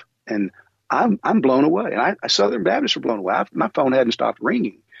off. And I'm blown away. And Southern Baptists are blown away. My phone hadn't stopped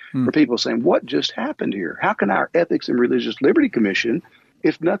ringing for people saying, what just happened here? How can our Ethics and Religious Liberty Commission,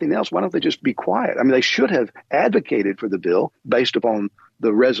 if nothing else, why don't they just be quiet? I mean, they should have advocated for the bill based upon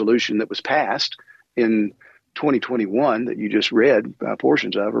the resolution that was passed in 2021 that you just read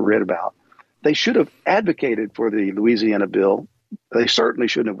portions of or read about. They should have advocated for the Louisiana bill. They certainly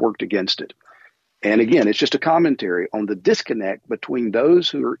shouldn't have worked against it. And again, it's just a commentary on the disconnect between those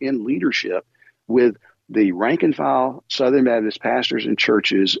who are in leadership with the rank and file Southern Baptist pastors and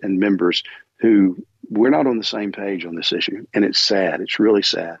churches and members who we're not on the same page on this issue. And it's sad. It's really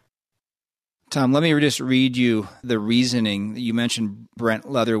sad. Tom, let me just read you the reasoning. You mentioned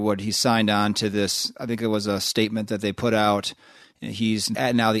Brent Leatherwood. He signed on to this. I think it was a statement that they put out. He's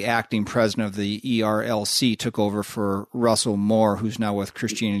now the acting president of the ERLC, took over for Russell Moore, who's now with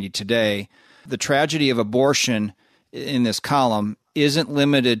Christianity Today. The tragedy of abortion in this column isn't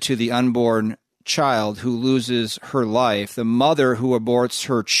limited to the unborn child who loses her life. The mother who aborts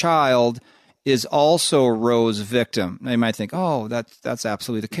her child is also Roe's victim. Now you might think, oh, that's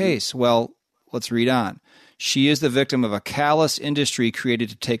absolutely the case. Well, let's read on. She is the victim of a callous industry created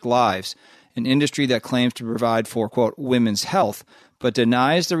to take lives, an industry that claims to provide for, quote, women's health, but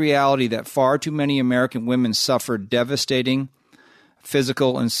denies the reality that far too many American women suffer devastating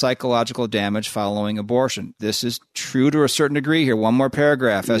physical and psychological damage following abortion. This is true to a certain degree here. One more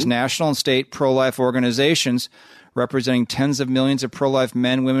paragraph. As national and state pro-life organizations representing tens of millions of pro-life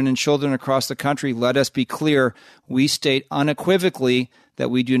men, women, and children across the country, let us be clear. We state unequivocally that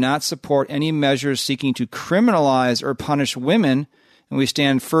we do not support any measures seeking to criminalize or punish women, and we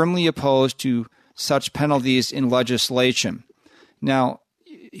stand firmly opposed to such penalties in legislation. Now,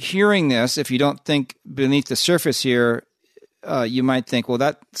 hearing this, if you don't think beneath the surface here, you might think, well,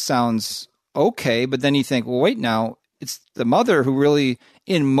 that sounds okay, but then you think, well, wait now, it's the mother who really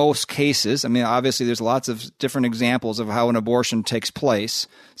in most cases. I mean, obviously, there's lots of different examples of how an abortion takes place.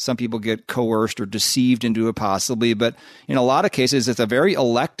 Some people get coerced or deceived into it possibly, but in a lot of cases, it's a very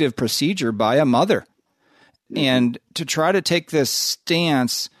elective procedure by a mother. And to try to take this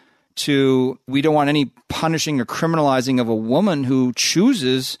stance to, we don't want any punishing or criminalizing of a woman who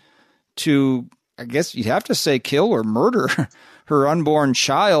chooses to, I guess you'd have to say, kill or murder her unborn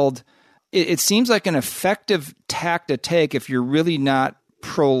child, it seems like an effective tack to take if you're really not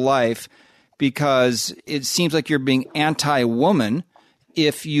pro-life, because it seems like you're being anti-woman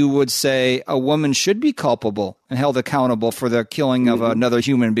if you would say a woman should be culpable and held accountable for the killing of another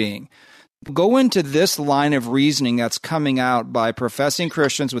human being. Go into this line of reasoning that's coming out by professing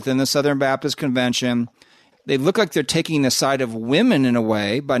Christians within the Southern Baptist Convention. They look like they're taking the side of women in a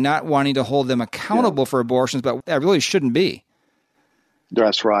way by not wanting to hold them accountable for abortions, but that really shouldn't be.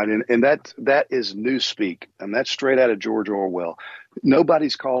 That's right. And that is newspeak, and that's straight out of George Orwell.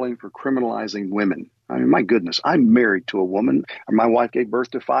 Nobody's calling for criminalizing women. I mean, my goodness, I'm married to a woman. My wife gave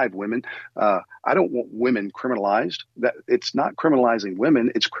birth to 5 women. I don't want women criminalized. That it's not criminalizing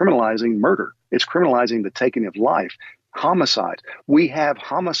women. It's criminalizing murder. It's criminalizing the taking of life. Homicide. We have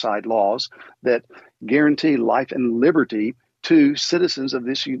homicide laws that guarantee life and liberty to citizens of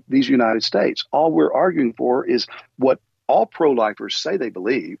these United States. All we're arguing for is what all pro-lifers say they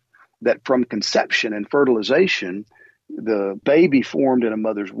believe, that from conception and fertilization, the baby formed in a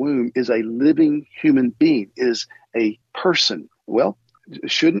mother's womb is a living human being, is a person. Well,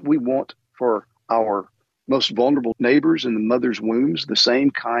 shouldn't we want for our most vulnerable neighbors in the mother's wombs the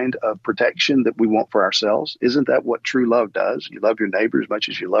same kind of protection that we want for ourselves? Isn't that what true love does? You love your neighbor as much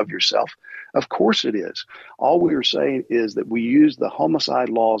as you love yourself. Of course it is. All we are saying is that we use the homicide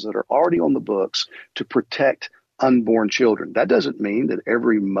laws that are already on the books to protect unborn children. That doesn't mean that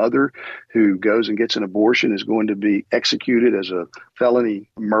every mother who goes and gets an abortion is going to be executed as a felony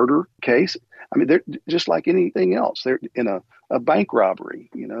murder case. I mean, they're just like anything else. They're in a bank robbery.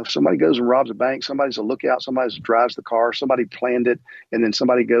 You know, if somebody goes and robs a bank, somebody's a lookout, somebody drives the car, somebody planned it, and then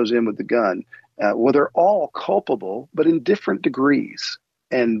somebody goes in with the gun. Well, they're all culpable, but in different degrees.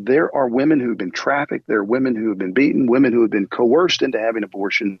 And there are women who have been trafficked. There are women who have been beaten, women who have been coerced into having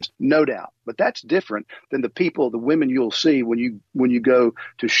abortions, no doubt. But that's different than the women you'll see when you go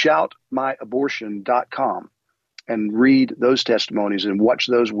to shoutmyabortion.com and read those testimonies and watch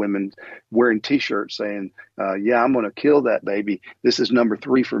those women wearing T-shirts saying, yeah, I'm going to kill that baby. This is number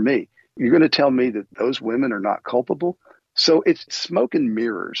 3 for me. You're going to tell me that those women are not culpable? So it's smoke and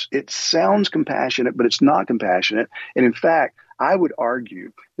mirrors. It sounds compassionate, but it's not compassionate. And in fact, I would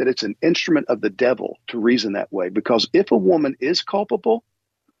argue that it's an instrument of the devil to reason that way, because if a woman is culpable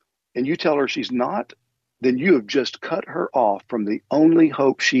and you tell her she's not, then you have just cut her off from the only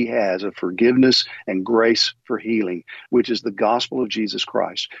hope she has of forgiveness and grace for healing, which is the gospel of Jesus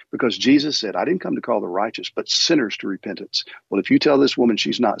Christ. Because Jesus said, I didn't come to call the righteous, but sinners to repentance. Well, if you tell this woman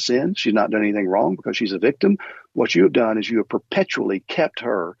she's not sinned, she's not done anything wrong because she's a victim, what you have done is you have perpetually kept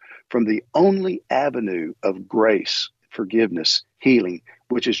her from the only avenue of grace, forgiveness, healing,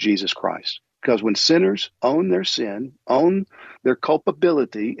 which is Jesus Christ. Because when sinners own their sin, own their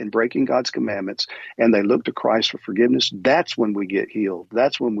culpability in breaking God's commandments, and they look to Christ for forgiveness, that's when we get healed.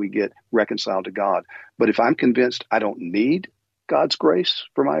 That's when we get reconciled to God. But if I'm convinced I don't need God's grace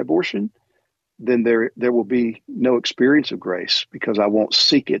for my abortion, then there will be no experience of grace, because I won't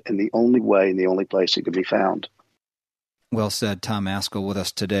seek it in the only way and the only place it can be found. Well said, Tom Ascol with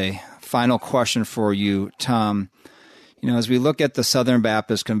us today. Final question for you, Tom. You know, as we look at the Southern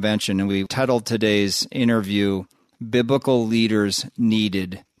Baptist Convention, and we titled today's interview, Biblical Leaders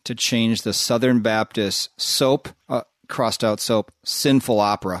Needed to Change the Southern Baptist Soap, crossed out soap, sinful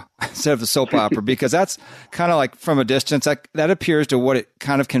opera, instead of the soap opera, because that's kind of like from a distance, that appears to what it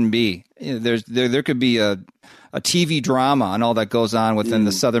kind of can be. You know, there could be a TV drama and all that goes on within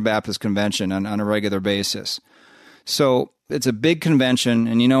the Southern Baptist Convention on a regular basis. So it's a big convention,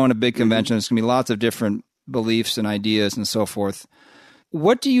 and in a big convention, there's going to be lots of different beliefs and ideas and so forth.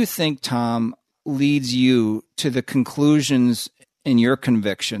 What do you think, Tom, leads you to the conclusions in your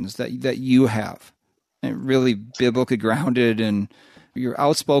convictions that you have, and really biblically grounded, and you're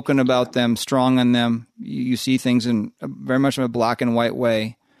outspoken about them, strong on them? You see things in very much in a black and white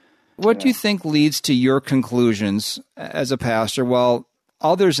way. What do you think leads to your conclusions as a pastor, while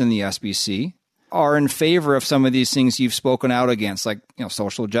others in the SBC are in favor of some of these things you've spoken out against, like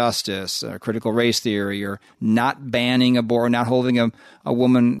social justice, critical race theory, or not banning abortion, not holding a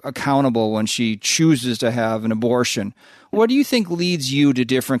woman accountable when she chooses to have an abortion? What do you think leads you to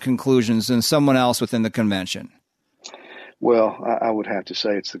different conclusions than someone else within the convention? Well, I would have to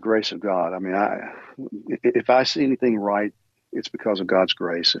say it's the grace of God. I mean, if I see anything right it's because of God's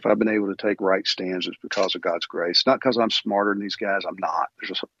grace. If I've been able to take right stands, it's because of God's grace. Not because I'm smarter than these guys. I'm not. There's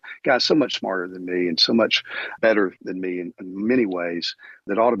just guys so much smarter than me and so much better than me in many ways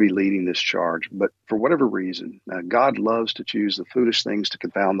that ought to be leading this charge. But for whatever reason, God loves to choose the foolish things to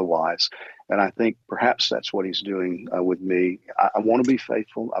confound the wise. And I think perhaps that's what he's doing with me. I want to be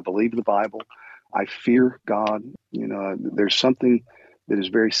faithful. I believe the Bible. I fear God. There's something that is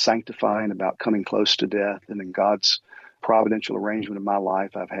very sanctifying about coming close to death. And in God's providential arrangement of my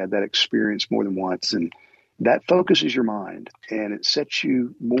life, I've had that experience more than once. And that focuses your mind, and it sets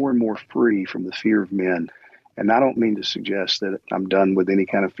you more and more free from the fear of men. And I don't mean to suggest that I'm done with any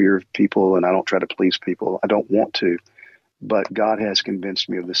kind of fear of people and I don't try to please people. I don't want to. But God has convinced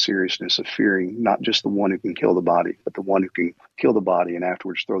me of the seriousness of fearing not just the one who can kill the body, but the one who can kill the body and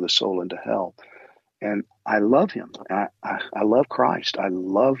afterwards throw the soul into hell. And I love him. I love Christ. I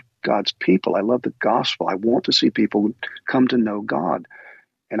love God's people. I love the gospel. I want to see people come to know God.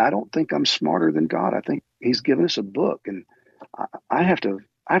 And I don't think I'm smarter than God. I think he's given us a book, and I have to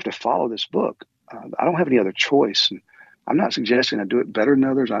follow this book. I don't have any other choice. And I'm not suggesting I do it better than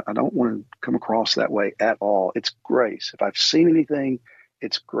others. I don't want to come across that way at all. It's grace. If I've seen anything,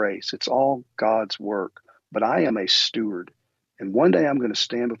 it's grace. It's all God's work. But I am a steward. And one day I'm going to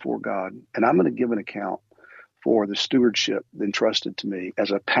stand before God, and I'm going to give an account for the stewardship entrusted to me.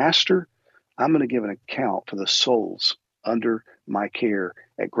 As a pastor, I'm going to give an account for the souls under my care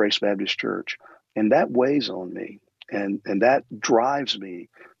at Grace Baptist Church. And that weighs on me. And that drives me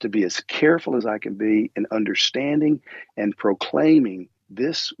to be as careful as I can be in understanding and proclaiming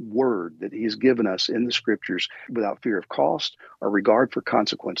this word that he has given us in the scriptures without fear of cost or regard for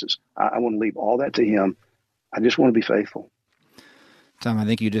consequences. I want to leave all that to him. I just want to be faithful. Tom, I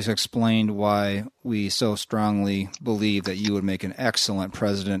think you just explained why we so strongly believe that you would make an excellent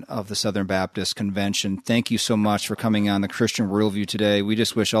president of the Southern Baptist Convention. Thank you so much for coming on the Christian Worldview today. We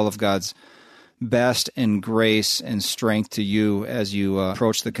just wish all of God's best and grace and strength to you as you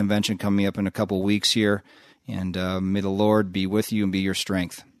approach the convention coming up in a couple weeks here. And may the Lord be with you and be your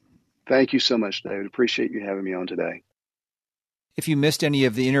strength. Thank you so much, David. Appreciate you having me on today. If you missed any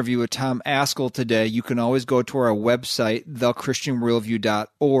of the interview with Tom Ascol today, you can always go to our website,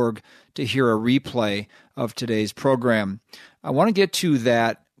 thechristianworldview.org, to hear a replay of today's program. I want to get to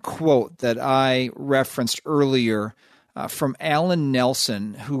that quote that I referenced earlier from Alan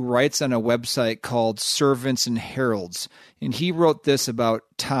Nelson, who writes on a website called Servants and Heralds. And he wrote this about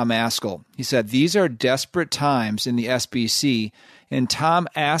Tom Ascol. He said, "These are desperate times in the SBC, and Tom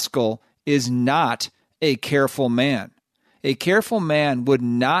Ascol is not a careful man. A careful man would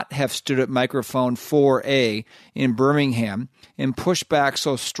not have stood at microphone 4A in Birmingham and pushed back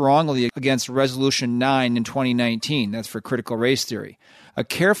so strongly against Resolution 9 in 2019. That's for critical race theory. A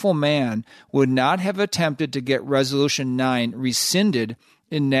careful man would not have attempted to get Resolution 9 rescinded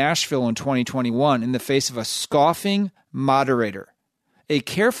in Nashville in 2021 in the face of a scoffing moderator. A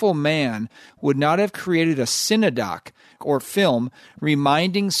careful man would not have created a synodoc or film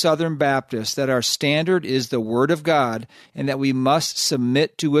reminding Southern Baptists that our standard is the Word of God and that we must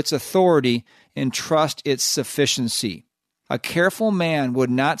submit to its authority and trust its sufficiency. A careful man would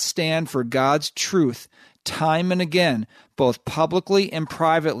not stand for God's truth time and again, both publicly and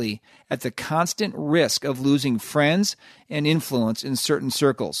privately, at the constant risk of losing friends and influence in certain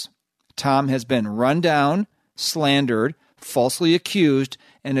circles. Tom has been run down, slandered, falsely accused,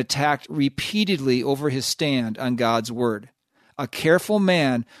 and attacked repeatedly over his stand on God's word. A careful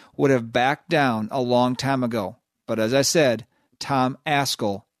man would have backed down a long time ago. But as I said, Tom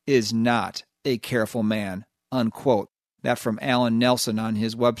Ascol is not a careful man," unquote. That from Alan Nelson on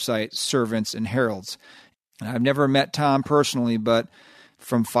his website, Servants and Heralds. And I've never met Tom personally, but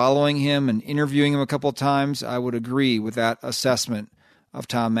from following him and interviewing him a couple of times, I would agree with that assessment of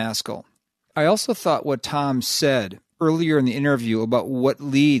Tom Ascol. I also thought what Tom said earlier in the interview about what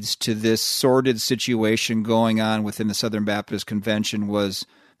leads to this sordid situation going on within the Southern Baptist Convention was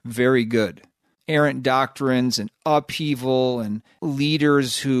very good. Errant doctrines and upheaval and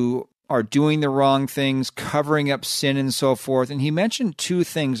leaders who are doing the wrong things, covering up sin and so forth. And he mentioned two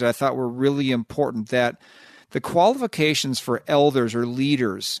things that I thought were really important, that the qualifications for elders or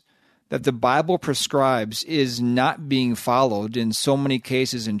leaders that the Bible prescribes is not being followed in so many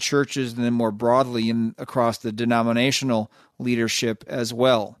cases in churches and then more broadly across the denominational leadership as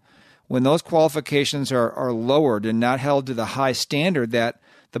well. When those qualifications are lowered and not held to the high standard that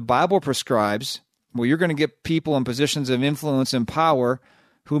the Bible prescribes, well, you're going to get people in positions of influence and power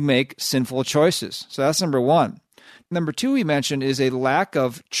who make sinful choices. So that's number one. Number two he mentioned is a lack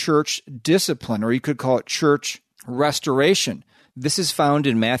of church discipline, or you could call it church restoration. This is found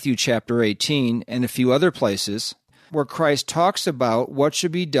in Matthew chapter 18 and a few other places. where Christ talks about what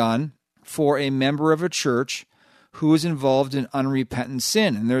should be done for a member of a church who is involved in unrepentant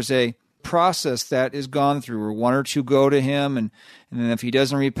sin. And there's a process that is gone through where one or two go to him, and then if he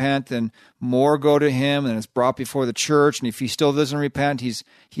doesn't repent, then more go to him, and it's brought before the church. And if he still doesn't repent, he's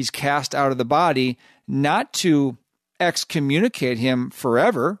cast out of the body, not to excommunicate him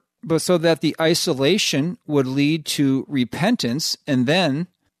forever, but so that the isolation would lead to repentance and then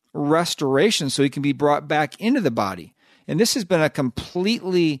restoration so he can be brought back into the body. And this has been a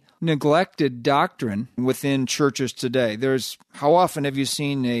completely neglected doctrine within churches today. How often have you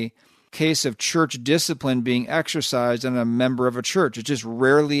seen a case of church discipline being exercised on a member of a church? It just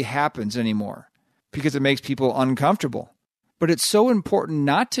rarely happens anymore because it makes people uncomfortable. But it's so important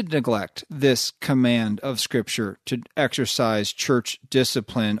not to neglect this command of Scripture to exercise church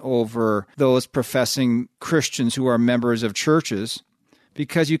discipline over those professing Christians who are members of churches,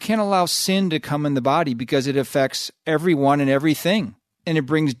 because you can't allow sin to come in the body because it affects everyone and everything. And it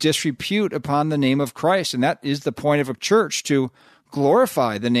brings disrepute upon the name of Christ. And that is the point of a church, to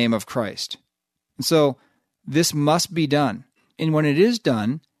glorify the name of Christ. And so this must be done. And when it is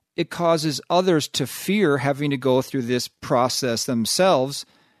done, it causes others to fear having to go through this process themselves.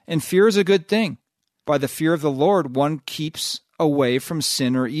 And fear is a good thing. By the fear of the Lord, one keeps away from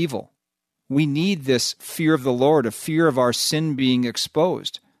sin or evil. We need this fear of the Lord, a fear of our sin being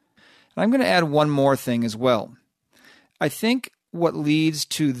exposed. And I'm going to add one more thing as well. I think what leads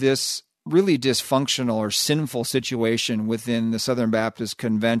to this really dysfunctional or sinful situation within the Southern Baptist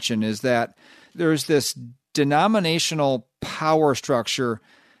Convention is that there's this denominational power structure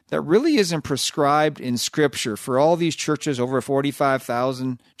that really isn't prescribed in Scripture for all these churches, over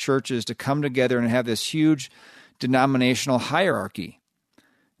 45,000 churches, to come together and have this huge denominational hierarchy.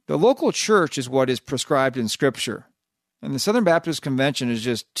 The local church is what is prescribed in Scripture. And the Southern Baptist Convention is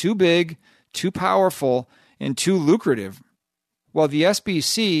just too big, too powerful, and too lucrative. While the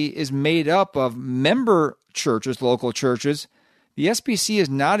SBC is made up of member churches, local churches, the SBC is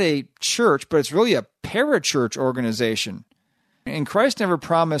not a church, but it's really a parachurch organization. And Christ never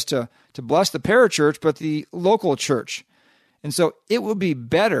promised to bless the parachurch, but the local church. And so it would be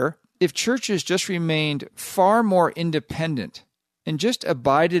better if churches just remained far more independent and just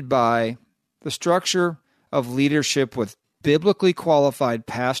abided by the structure of leadership with biblically qualified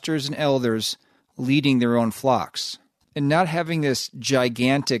pastors and elders leading their own flocks, and not having this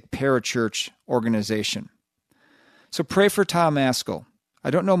gigantic parachurch organization. So pray for Tom Askell. I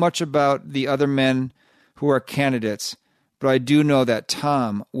don't know much about the other men who are candidates, but I do know that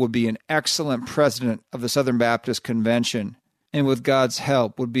Tom would be an excellent president of the Southern Baptist Convention, and with God's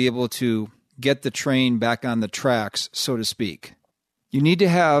help would be able to get the train back on the tracks, so to speak. You need to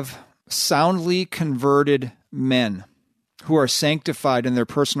have soundly converted men who are sanctified in their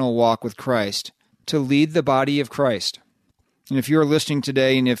personal walk with Christ to lead the body of Christ. And if you're listening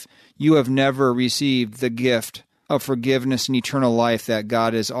today and if you have never received the gift of forgiveness and eternal life that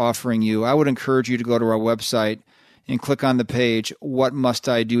God is offering you, I would encourage you to go to our website and click on the page, What Must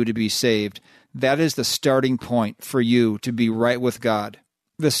I Do to Be Saved? That is the starting point for you to be right with God,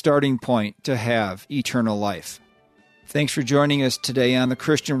 the starting point to have eternal life. Thanks for joining us today on the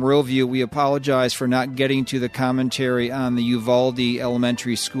Christian Worldview. We apologize for not getting to the commentary on the Uvalde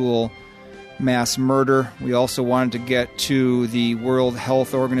Elementary School mass murder. We also wanted to get to the World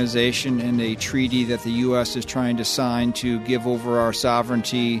Health Organization and a treaty that the U.S. is trying to sign to give over our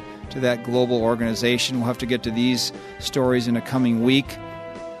sovereignty to that global organization. We'll have to get to these stories in a coming week.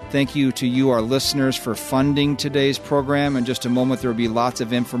 Thank you to you, our listeners, for funding today's program. In just a moment, there will be lots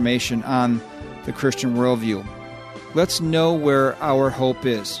of information on the Christian Worldview. Let's know where our hope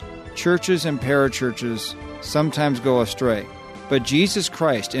is. Churches and parachurches sometimes go astray, but Jesus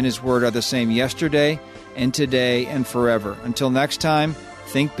Christ and His Word are the same yesterday and today and forever. Until next time,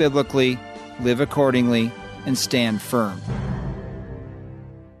 think biblically, live accordingly, and stand firm.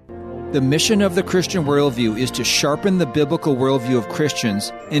 The mission of the Christian Worldview is to sharpen the biblical worldview of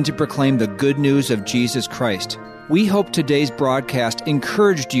Christians and to proclaim the good news of Jesus Christ. We hope today's broadcast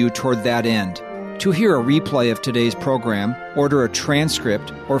encouraged you toward that end. To hear a replay of today's program, order a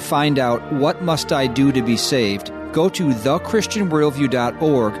transcript, or find out what must I do to be saved, go to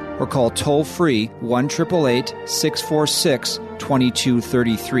thechristianworldview.org or call toll-free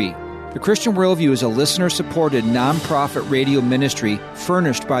 1-888-646-2233. The Christian Worldview is a listener-supported nonprofit radio ministry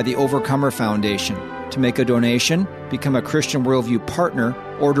furnished by the Overcomer Foundation. To make a donation, become a Christian Worldview partner,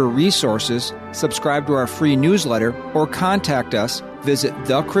 order resources, subscribe to our free newsletter, or contact us, visit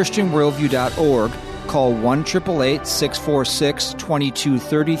thechristianworldview.org, call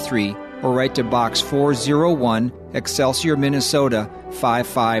 1-888-646-2233, or write to Box 401, Excelsior, Minnesota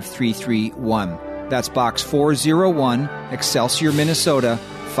 55331. That's Box 401, Excelsior, Minnesota,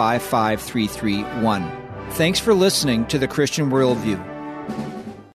 55331. Thanks for listening to The Christian Worldview.